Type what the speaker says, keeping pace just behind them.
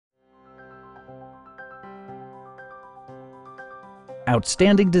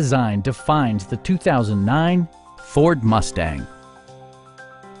outstanding design defines the 2009 Ford Mustang.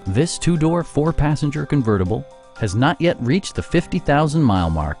 This two-door, four-passenger convertible has not yet reached the 50,000-mile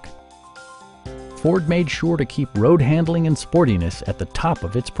mark. Ford made sure to keep road handling and sportiness at the top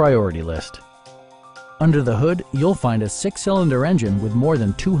of its priority list. Under the hood, you'll find a six-cylinder engine with more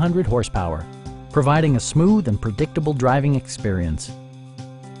than 200 horsepower, providing a smooth and predictable driving experience.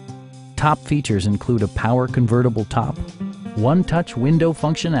 Top features include a power convertible top, one-touch window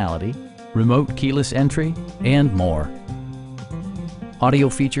functionality, remote keyless entry, and more. Audio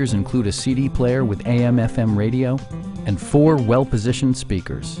features include a CD player with AM/FM radio and 4 well-positioned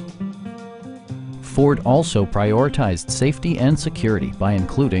speakers. Ford also prioritized safety and security by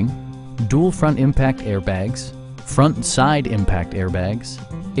including dual front impact airbags, front and side impact airbags,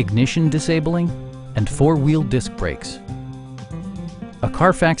 ignition disabling, and 4-wheel disc brakes. A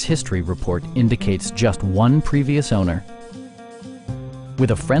Carfax history report indicates just one previous owner. With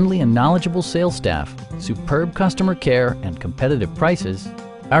a friendly and knowledgeable sales staff, superb customer care, and competitive prices,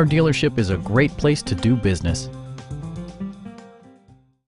 our dealership is a great place to do business.